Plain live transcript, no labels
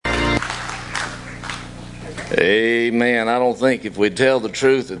Amen. I don't think if we tell the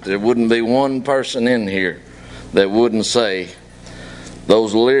truth that there wouldn't be one person in here that wouldn't say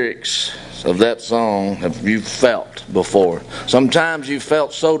those lyrics of that song have you felt before. Sometimes you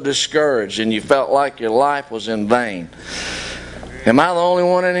felt so discouraged and you felt like your life was in vain. Am I the only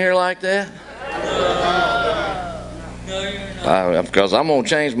one in here like that? Because I'm going to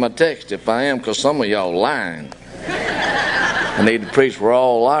change my text if I am, because some of y'all lying. I need to preach where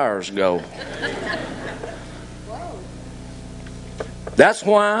all liars go. That's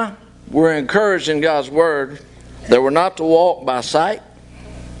why we're encouraged in God's Word that we're not to walk by sight,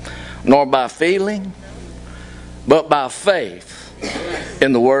 nor by feeling, but by faith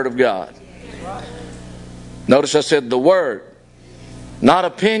in the Word of God. Notice I said the Word, not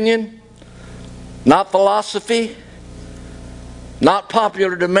opinion, not philosophy, not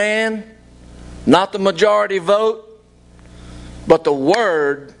popular demand, not the majority vote, but the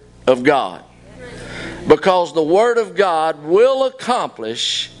Word of God. Because the Word of God will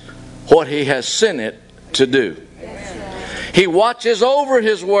accomplish what He has sent it to do. He watches over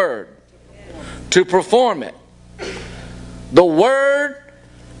His Word to perform it. The Word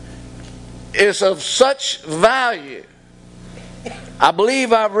is of such value. I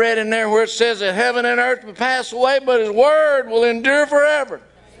believe I've read in there where it says that heaven and earth will pass away, but His Word will endure forever.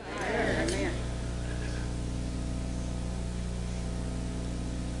 Amen.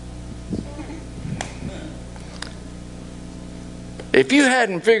 If you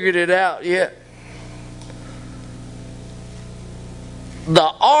hadn't figured it out yet,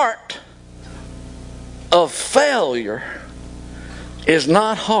 the art of failure is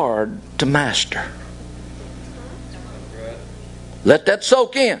not hard to master. Let that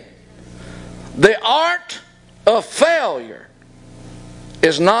soak in. The art of failure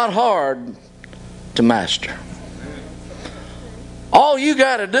is not hard to master. All you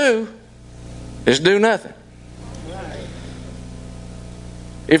got to do is do nothing.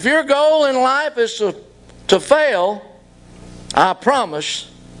 If your goal in life is to fail, I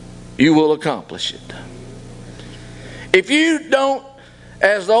promise you will accomplish it. If you don't,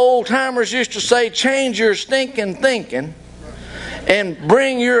 as the old timers used to say, change your stinking thinking and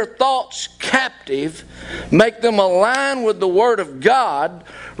bring your thoughts captive, make them align with the Word of God,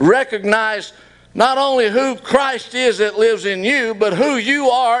 recognize not only who Christ is that lives in you, but who you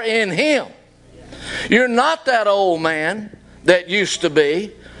are in Him. You're not that old man that used to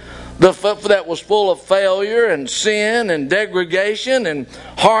be, that was full of failure and sin and degradation and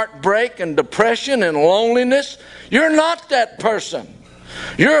heartbreak and depression and loneliness. You're not that person.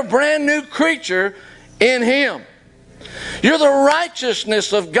 You're a brand new creature in Him. You're the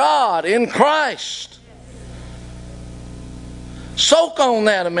righteousness of God in Christ. Soak on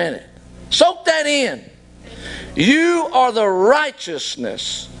that a minute. Soak that in. You are the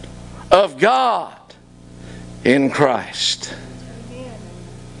righteousness of God in Christ.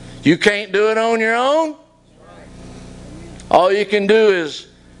 You can't do it on your own. All you can do is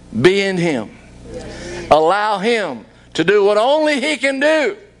be in Him. Allow Him to do what only He can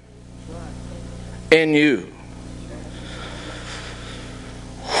do in you.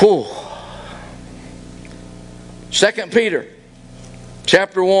 Whew. 2 Peter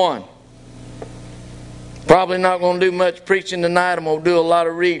chapter 1. Probably not going to do much preaching tonight. I'm going to do a lot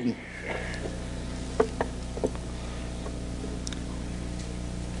of reading.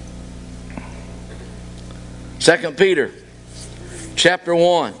 Second Peter chapter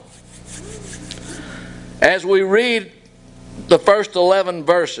 1. As we read the first 11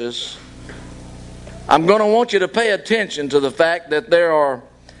 verses, I'm going to want you to pay attention to the fact that there are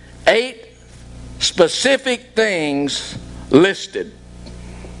 8 specific things listed.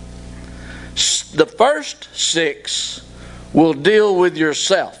 The first 6 will deal with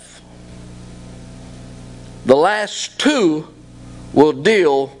yourself. The last 2 will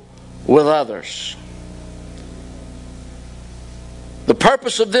deal with others. The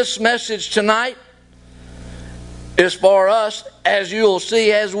purpose of this message tonight is for us, as you'll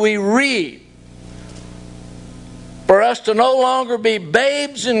see as we read, for us to no longer be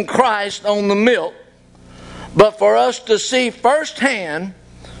babes in Christ on the milk, but for us to see firsthand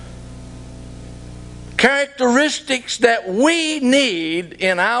characteristics that we need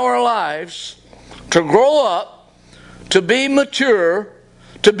in our lives to grow up, to be mature,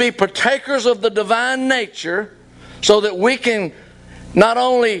 to be partakers of the divine nature, so that we can not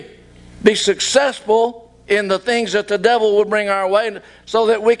only be successful in the things that the devil will bring our way, so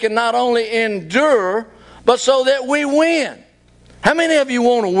that we can not only endure, but so that we win. How many of you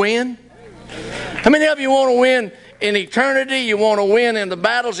want to win? How many of you want to win in eternity. You want to win in the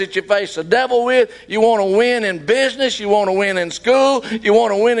battles that you face the devil with. You want to win in business. You want to win in school. You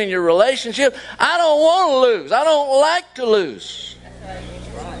want to win in your relationship. I don't want to lose. I don't like to lose.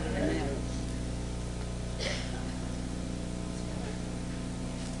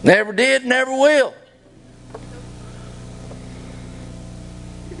 Never did, never will.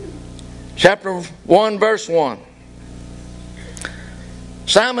 Chapter 1, verse 1.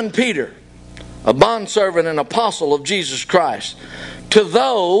 Simon Peter, a bondservant and apostle of Jesus Christ, to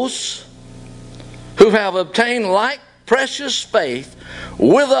those who have obtained like precious faith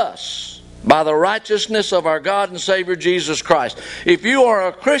with us by the righteousness of our God and Savior Jesus Christ. If you are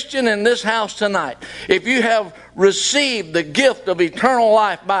a Christian in this house tonight, if you have received the gift of eternal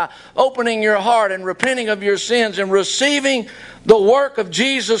life by opening your heart and repenting of your sins and receiving the work of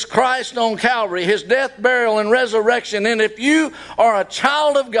Jesus Christ on Calvary, His death, burial, and resurrection, and if you are a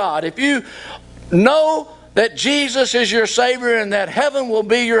child of God, if you know that Jesus is your Savior and that heaven will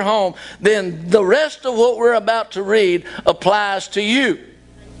be your home, then the rest of what we're about to read applies to you.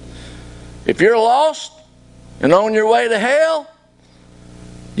 If you're lost and on your way to hell,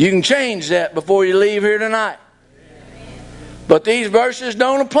 you can change that before you leave here tonight. But these verses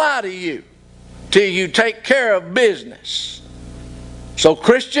don't apply to you till you take care of business. So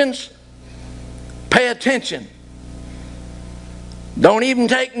Christians, pay attention. Don't even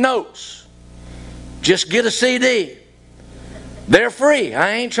take notes. Just get a CD. They're free.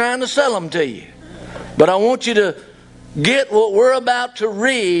 I ain't trying to sell them to you. But I want you to get what we're about to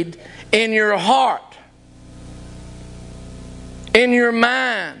read in your heart, in your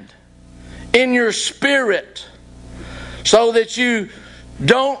mind, in your spirit, so that you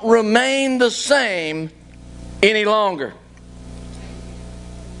don't remain the same any longer.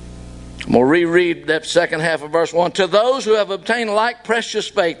 I'm going to reread that second half of verse 1. To those who have obtained like precious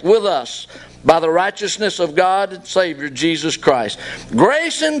faith with us by the righteousness of God and Savior Jesus Christ,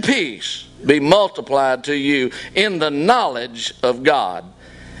 grace and peace be multiplied to you in the knowledge of God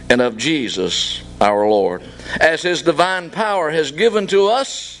and of Jesus our Lord, as His divine power has given to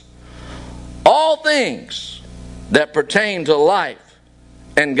us all things that pertain to life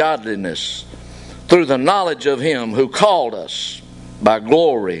and godliness through the knowledge of Him who called us by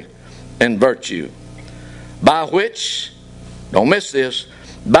glory and virtue, by which, don't miss this,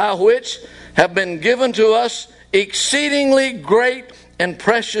 by which have been given to us exceedingly great and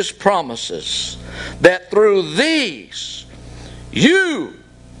precious promises, that through these you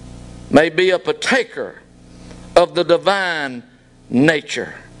may be a partaker of the divine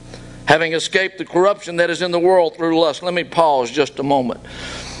nature, having escaped the corruption that is in the world through lust. Let me pause just a moment.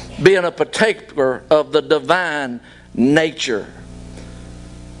 Being a partaker of the divine nature.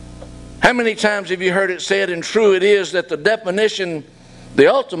 How many times have you heard it said, and true it is, that the definition,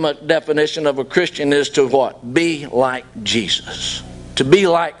 the ultimate definition of a Christian is to what? Be like Jesus. To be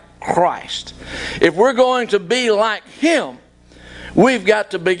like Christ. If we're going to be like Him, we've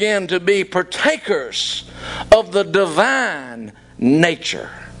got to begin to be partakers of the divine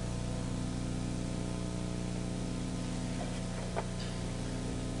nature.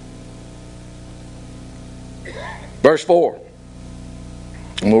 Verse 4.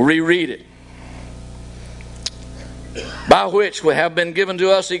 And we'll reread it. By which we have been given to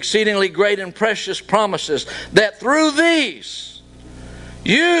us exceedingly great and precious promises, that through these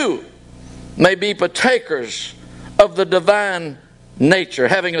you may be partakers of the divine nature,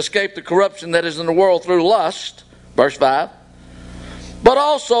 having escaped the corruption that is in the world through lust. Verse 5. But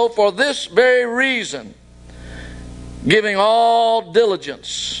also for this very reason, giving all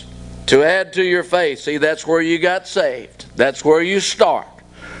diligence to add to your faith. See, that's where you got saved. That's where you start.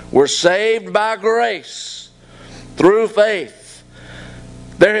 We're saved by grace through faith.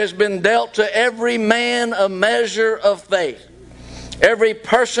 There has been dealt to every man a measure of faith. Every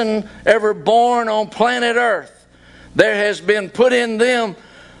person ever born on planet Earth, there has been put in them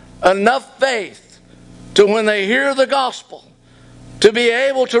enough faith to when they hear the gospel, to be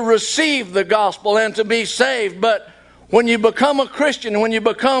able to receive the gospel and to be saved. But when you become a Christian, when you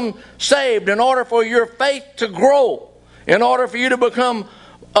become saved, in order for your faith to grow, in order for you to become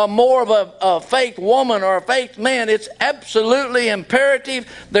more of a faith woman or a faith man, it's absolutely imperative.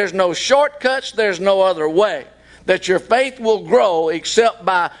 There's no shortcuts. There's no other way that your faith will grow except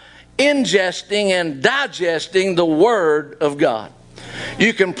by ingesting and digesting the Word of God.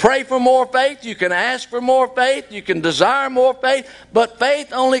 You can pray for more faith. You can ask for more faith. You can desire more faith. But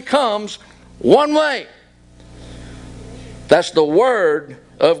faith only comes one way. That's the Word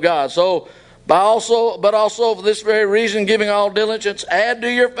of God. So, but also for this very reason, giving all diligence, add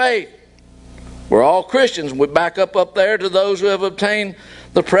to your faith. We're all Christians. We back up there to those who have obtained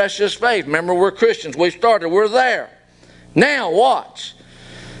the precious faith. Remember, we're Christians. We started. We're there. Now watch.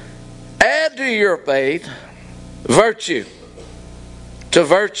 Add to your faith virtue. To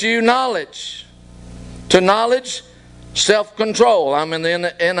virtue, knowledge. To knowledge, self-control. I'm in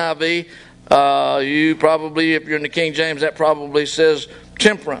the NIV. You probably, if you're in the King James, that probably says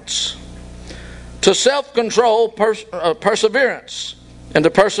temperance. To self-control, perseverance. And to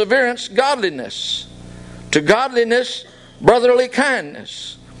perseverance, godliness. To godliness, brotherly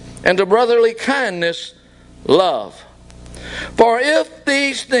kindness. And to brotherly kindness, love. For if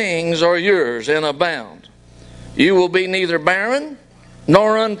these things are yours and abound, you will be neither barren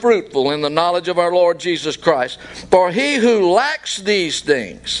nor unfruitful in the knowledge of our Lord Jesus Christ. For he who lacks these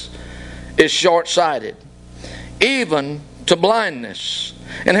things is short-sighted, even to blindness,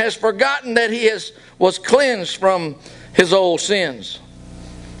 and has forgotten that he was cleansed from his old sins.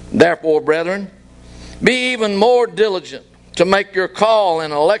 Therefore, brethren, be even more diligent to make your call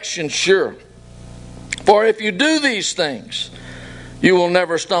and election sure. For if you do these things, you will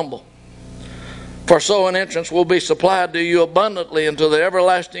never stumble. For so an entrance will be supplied to you abundantly into the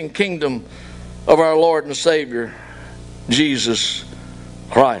everlasting kingdom of our Lord and Savior, Jesus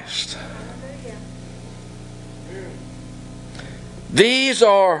Christ. These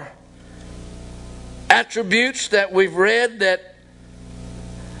are attributes that we've read that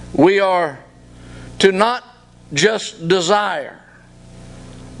we are to not just desire,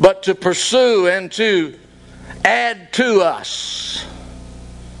 but to pursue and to add to us.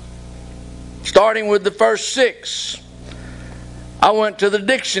 Starting with the first 6, I went to the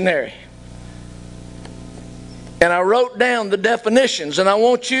dictionary and I wrote down the definitions, and I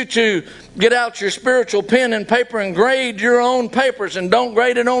want you to get out your spiritual pen and paper and grade your own papers, and don't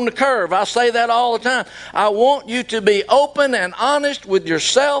grade it on the curve. I say that all the time. I want you to be open and honest with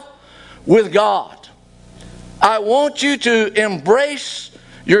yourself, with God. I want you to embrace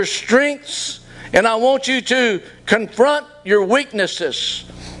your strengths, and I want you to confront your weaknesses.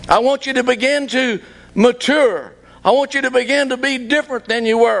 I want you to begin to mature. I want you to begin to be different than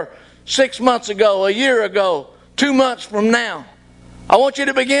you were 6 months ago, a year ago, 2 months from now. I want you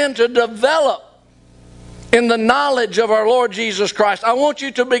to begin to develop in the knowledge of our Lord Jesus Christ. I want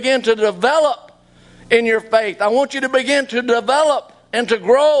you to begin to develop in your faith. I want you to begin to develop and to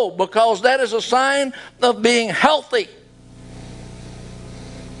grow, because that is a sign of being healthy.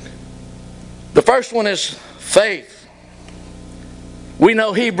 The first one is faith. We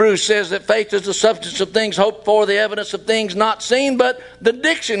know Hebrews says that faith is the substance of things hoped for, the evidence of things not seen. But the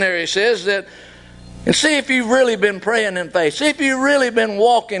dictionary says that, and see if you've really been praying in faith. See if you've really been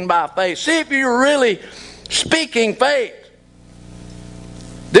walking by faith. See if you're really speaking faith.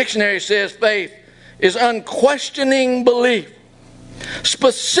 Dictionary says faith is unquestioning belief,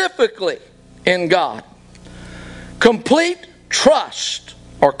 specifically in God. Complete trust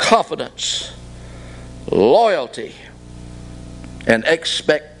or confidence, loyalty, and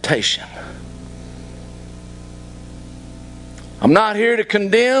expectation. I'm not here to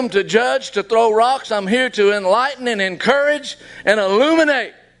condemn, to judge, to throw rocks. I'm here to enlighten and encourage and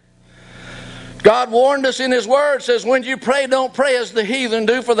illuminate. God warned us in His Word, says, when you pray, don't pray as the heathen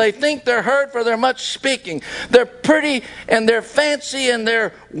do, for they think they're heard, for they're much speaking. They're pretty and they're fancy and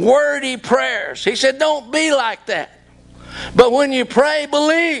they're wordy prayers. He said, don't be like that. But when you pray,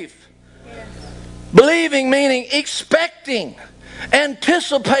 believe. Yes. Believing meaning expecting,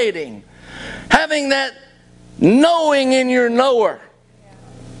 anticipating, having that knowing in your knower.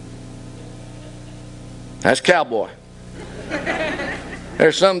 That's cowboy.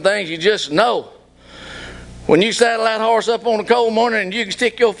 There's some things you just know. When you saddle that horse up on a cold morning and you can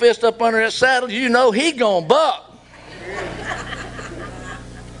stick your fist up under that saddle, you know he's going to buck.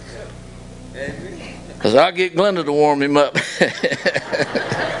 Because I'll get Glenda to warm him up.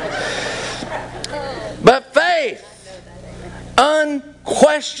 But faith,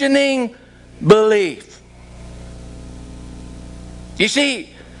 unquestioning belief. You see,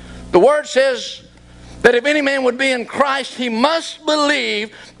 the Word says that if any man would be in Christ, he must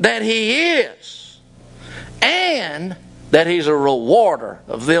believe that He is, and that He's a rewarder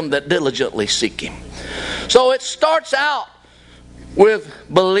of them that diligently seek Him. So it starts out with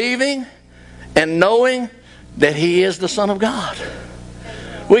believing and knowing that He is the Son of God.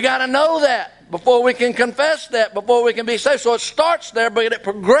 We got to know that before we can confess that, before we can be saved. So it starts there, but it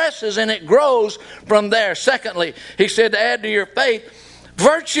progresses and it grows from there. Secondly, he said to add to your faith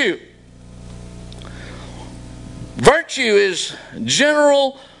virtue. Virtue is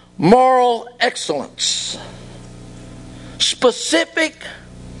general moral excellence, specific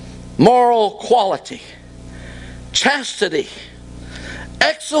moral quality, chastity,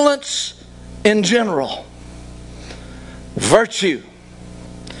 excellence in general. Virtue.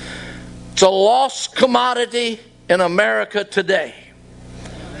 It's a lost commodity in America today,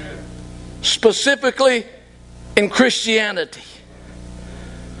 specifically in Christianity.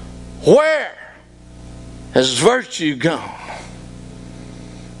 Where has virtue gone?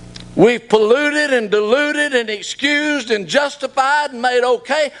 We've polluted and diluted and excused and justified and made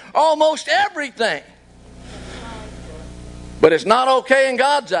okay almost everything. But it's not okay in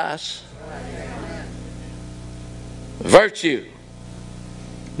God's eyes. Virtue.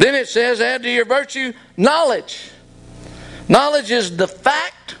 Then it says, add to your virtue, knowledge. Knowledge is the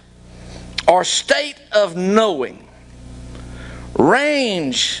fact or state of knowing,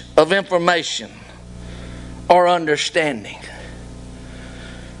 range of information or understanding.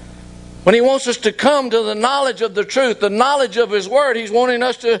 When He wants us to come to the knowledge of the truth, the knowledge of His Word, He's wanting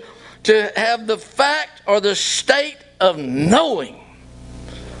us to have the fact or the state of knowing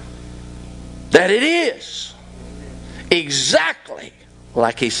that it is exactly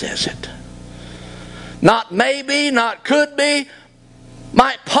like He says it. Not maybe, not could be,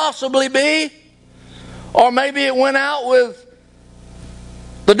 might possibly be, or maybe it went out with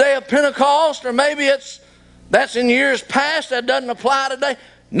the day of Pentecost, or maybe that's in years past, that doesn't apply today.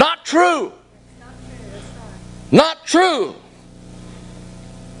 Not true. Not true.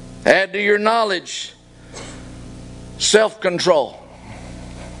 Add to your knowledge self-control.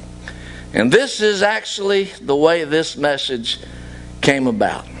 And this is actually the way this message came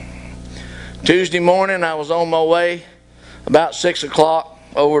about. Tuesday morning, I was on my way about 6 o'clock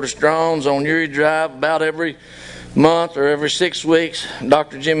over to Strong's on Uri Drive. About every month or every 6 weeks,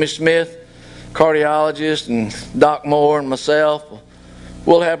 Dr. Jimmy Smith, cardiologist, and Doc Moore and myself,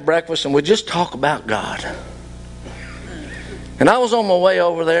 we'll have breakfast and we'll just talk about God. And I was on my way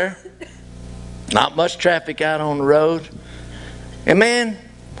over there. Not much traffic out on the road. And man,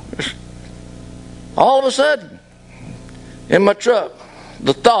 all of a sudden, in my truck,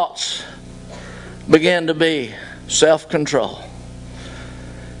 the thoughts began to be self-control.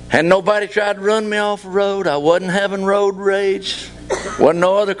 And nobody tried to run me off the road. I wasn't having road rage. Wasn't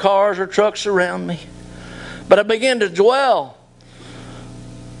no other cars or trucks around me. But I began to dwell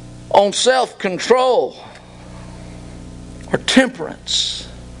on self-control or temperance.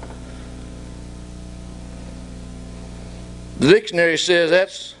 The dictionary says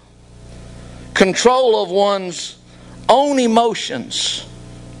that's control of one's own emotions,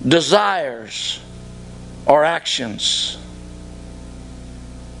 desires, or actions.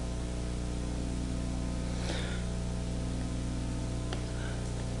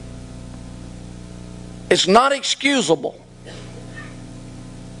 It's not excusable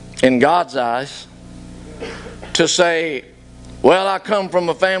in God's eyes to say, well, I come from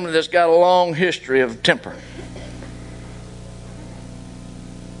a family that's got a long history of temper.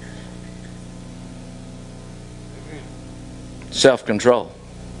 Self-control.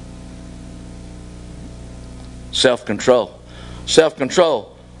 Self-control.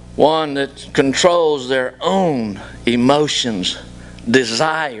 Self-control. One that controls their own emotions,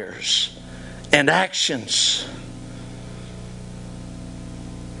 desires, and actions.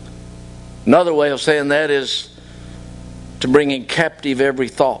 Another way of saying that is to bring in captive every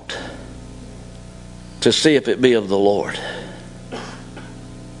thought to see if it be of the Lord.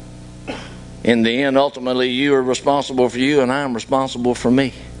 In the end, ultimately, you are responsible for you and I am responsible for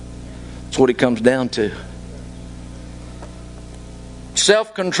me. That's what it comes down to.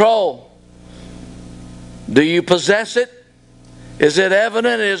 Self-control. Do you possess it? Is it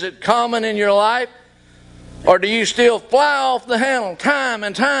evident? Is it common in your life? Or do you still fly off the handle time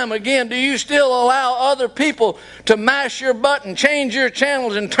and time again? Do you still allow other people to mash your button, change your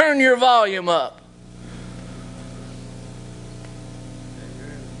channels, and turn your volume up?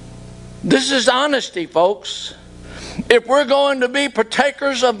 This is honesty, folks. If we're going to be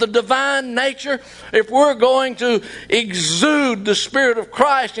partakers of the divine nature, if we're going to exude the Spirit of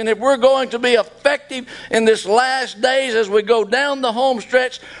Christ, and if we're going to be effective in this last days as we go down the home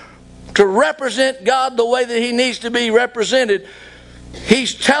stretch to represent God the way that He needs to be represented,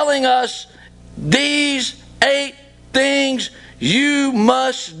 He's telling us these 8 things you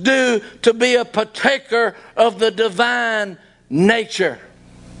must do to be a partaker of the divine nature.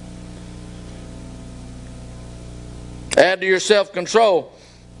 Add to your self-control,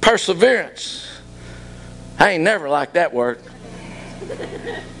 perseverance. I ain't never liked that word.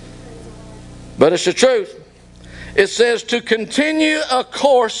 But it's the truth. It says to continue a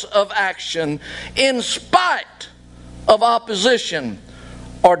course of action in spite of opposition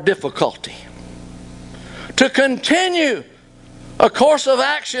or difficulty. To continue a course of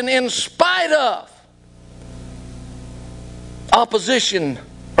action in spite of opposition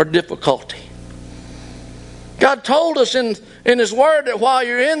or difficulty. God told us in His Word that while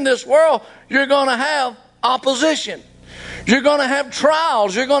you're in this world, you're going to have opposition. You're going to have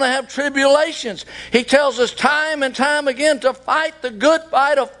trials. You're going to have tribulations. He tells us time and time again to fight the good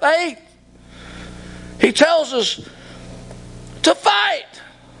fight of faith. He tells us to fight.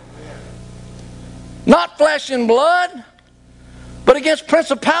 Not flesh and blood, but against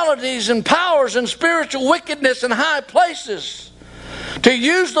principalities and powers and spiritual wickedness in high places. To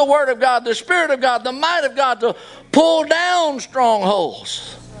use the Word of God, the Spirit of God, the might of God to pull down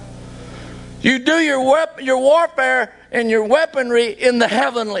strongholds. You do your warfare and your weaponry in the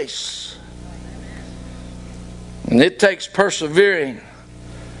heavenlies. And it takes persevering.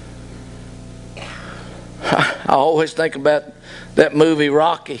 I always think about that movie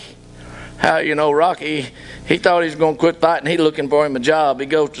Rocky. How, Rocky, he thought he was going to quit fighting. He's looking for him a job. He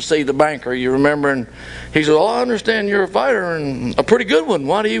goes to see the banker, you remember? And he said, I understand you're a fighter and a pretty good one.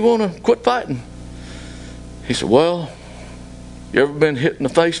 Why do you want to quit fighting? He said, well, you ever been hit in the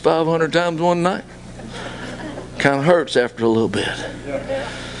face 500 times one night? Kind of hurts after a little bit.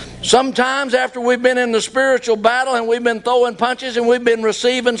 Sometimes after we've been in the spiritual battle and we've been throwing punches and we've been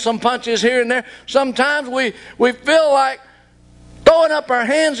receiving some punches here and there, sometimes we feel like throwing up our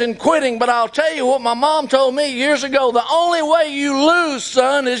hands and quitting. But I'll tell you what my mom told me years ago. The only way you lose,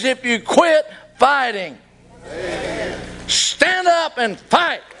 son, is if you quit fighting. Amen. Stand up and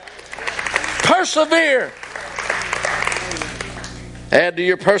fight. Persevere. Add to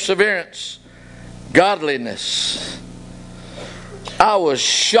your perseverance godliness. I was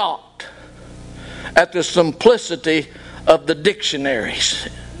shocked at the simplicity of the dictionary's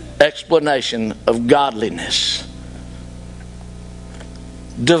explanation of godliness.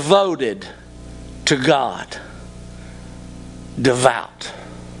 Devoted to God. Devout.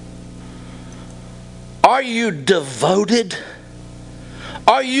 Are you devoted?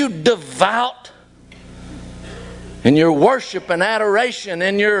 Are you devout in your worship and adoration,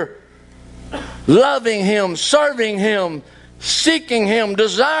 in your loving Him, serving Him, seeking Him,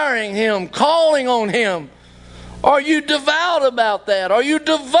 desiring Him, calling on Him? Are you devout about that? Are you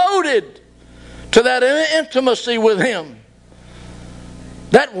devoted to that intimacy with Him?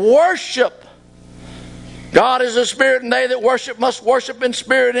 That worship. God is a spirit, and they that worship must worship in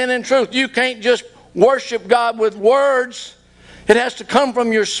spirit and in truth. You can't just worship God with words. It has to come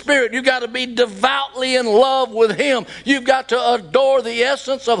from your spirit. You've got to be devoutly in love with Him. You've got to adore the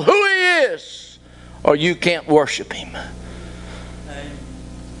essence of who He is, or you can't worship Him.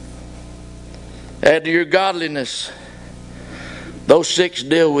 Add to your godliness. Those 6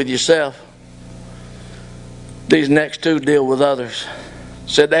 deal with yourself. These next 2 deal with others.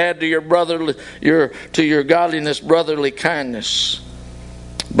 Said, add to your godliness brotherly kindness.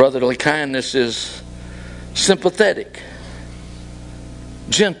 Brotherly kindness is sympathetic,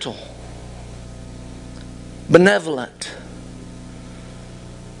 gentle, benevolent.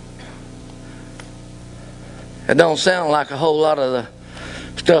 It don't sound like a whole lot of the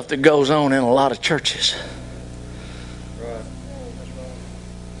stuff that goes on in a lot of churches.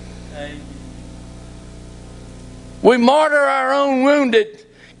 We martyr our own wounded.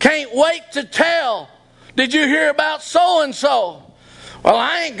 Can't wait to tell. Did you hear about so and so? Well,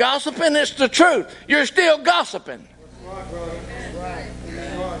 I ain't gossiping. It's the truth. You're still gossiping.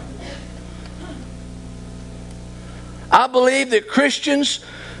 I believe that Christians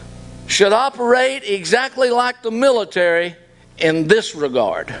should operate exactly like the military in this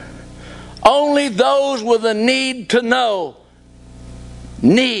regard. Only those with a need to know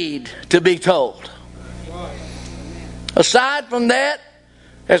need to be told. Aside from that,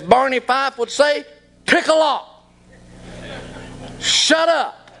 as Barney Fife would say, pick a lock. Shut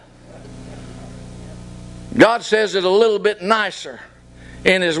up. God says it a little bit nicer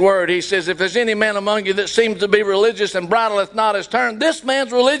in His Word. He says, if there's any man among you that seems to be religious and bridleth not his tongue, this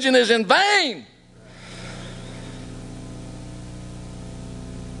man's religion is in vain.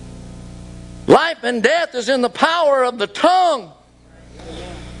 Life and death is in the power of the tongue.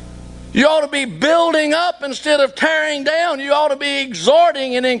 You ought to be building up instead of tearing down. You ought to be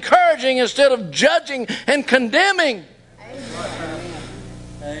exhorting and encouraging instead of judging and condemning.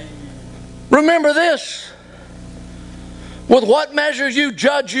 Amen. Remember this. With what measures you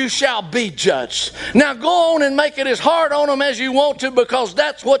judge, you shall be judged. Now go on and make it as hard on them as you want to, because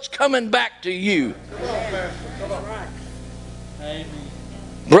that's what's coming back to you. Come on. Amen.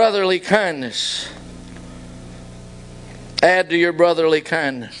 Brotherly kindness. Add to your brotherly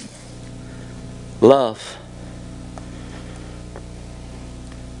kindness love.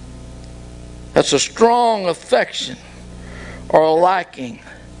 That's a strong affection or a liking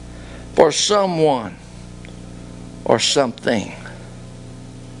for someone or something.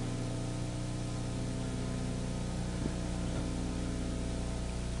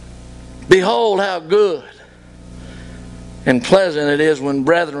 Behold how good and pleasant it is when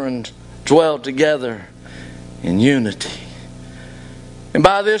brethren dwell together in unity. And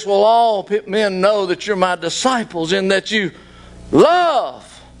by this will all men know that you're my disciples, in that you love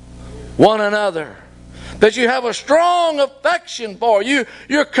one another, that you have a strong affection for you.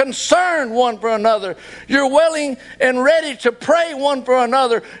 You're concerned one for another. You're willing and ready to pray one for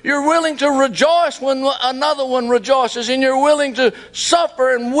another. You're willing to rejoice when another one rejoices, and you're willing to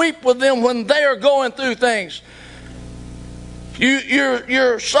suffer and weep with them when they are going through things.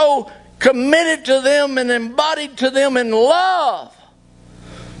 You're so committed to them and embodied to them in love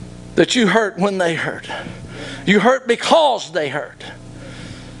that you hurt when they hurt. You hurt because they hurt.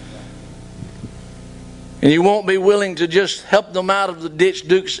 And you won't be willing to just help them out of the ditch.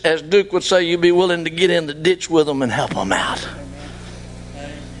 As Duke would say, you'll be willing to get in the ditch with them and help them out.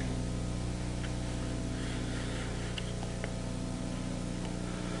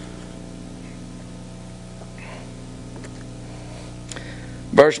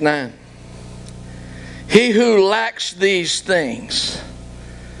 Verse 9. He who lacks these things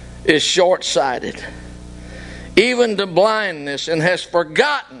is short-sighted, even to blindness, and has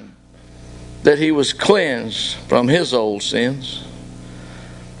forgotten that he was cleansed from his old sins.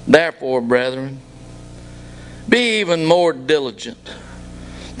 Therefore, brethren, be even more diligent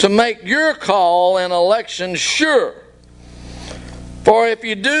to make your call and election sure. For if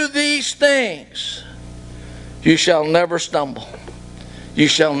you do these things, you shall never stumble. You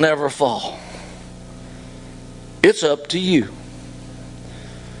shall never fall. It's up to you.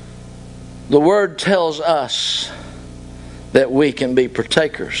 The Word tells us that we can be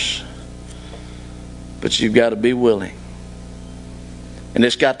partakers, but you've got to be willing. And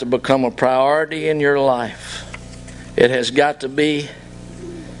it's got to become a priority in your life. It has got to be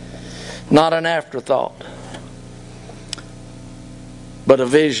not an afterthought, but a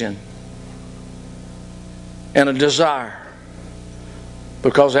vision and a desire.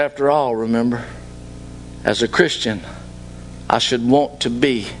 Because after all, remember, as a Christian, I should want to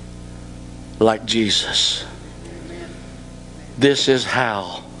be like Jesus. This is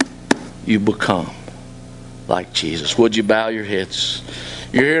how you become like Jesus. Would you bow your heads?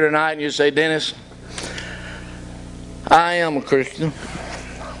 You're here tonight and you say, Dennis, I am a Christian.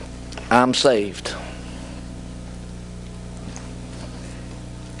 I'm saved.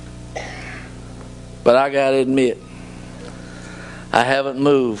 But I got to admit, I haven't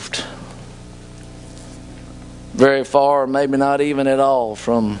moved very far, maybe not even at all,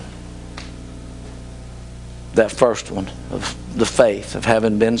 from that first one of the faith of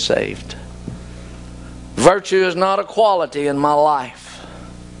having been saved. Virtue is not a quality in my life.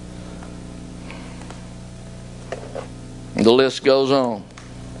 The list goes on.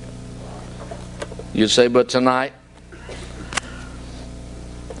 You'd say, but tonight,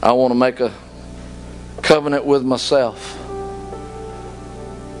 I want to make a covenant with myself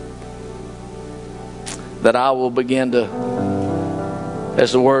that I will begin to,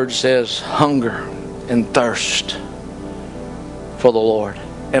 as the Word says, hunger and thirst for the Lord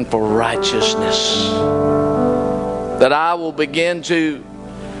and for righteousness. That I will begin to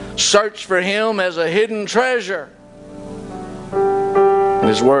search for Him as a hidden treasure. And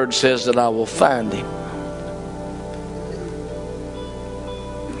His Word says that I will find Him.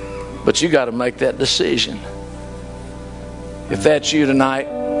 But you got to make that decision. If that's you tonight,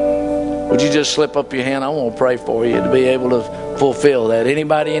 would you just slip up your hand? I want to pray for you to be able to fulfill that.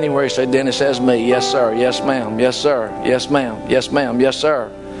 Anybody, anywhere, say, Dennis, that's me. Yes, sir. Yes, ma'am. Yes, sir. Yes, ma'am. Yes, ma'am. Yes, sir.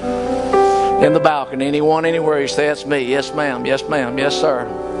 In the balcony, anyone, anywhere, you say, that's me. Yes, ma'am. Yes, ma'am. Yes, sir.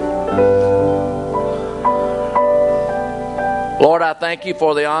 Lord, I thank you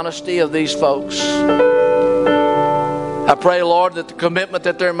for the honesty of these folks. I pray, Lord, that the commitment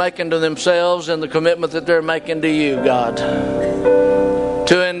that they're making to themselves and the commitment that they're making to you, God,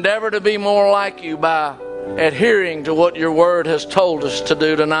 to endeavor to be more like you by adhering to what your Word has told us to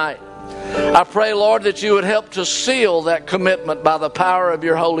do tonight. I pray, Lord, that you would help to seal that commitment by the power of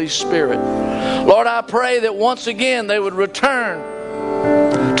your Holy Spirit. Lord, I pray that once again they would return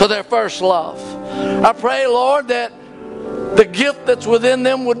to their first love. I pray, Lord, that the gift that's within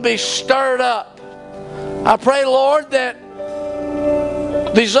them would be stirred up. I pray, Lord, that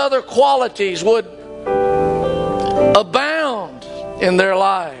these other qualities would abound in their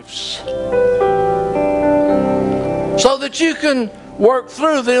lives, so that you can work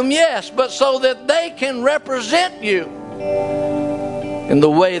through them, yes, but so that they can represent you in the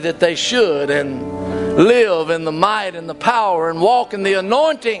way that they should and live in the might and the power and walk in the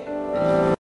anointing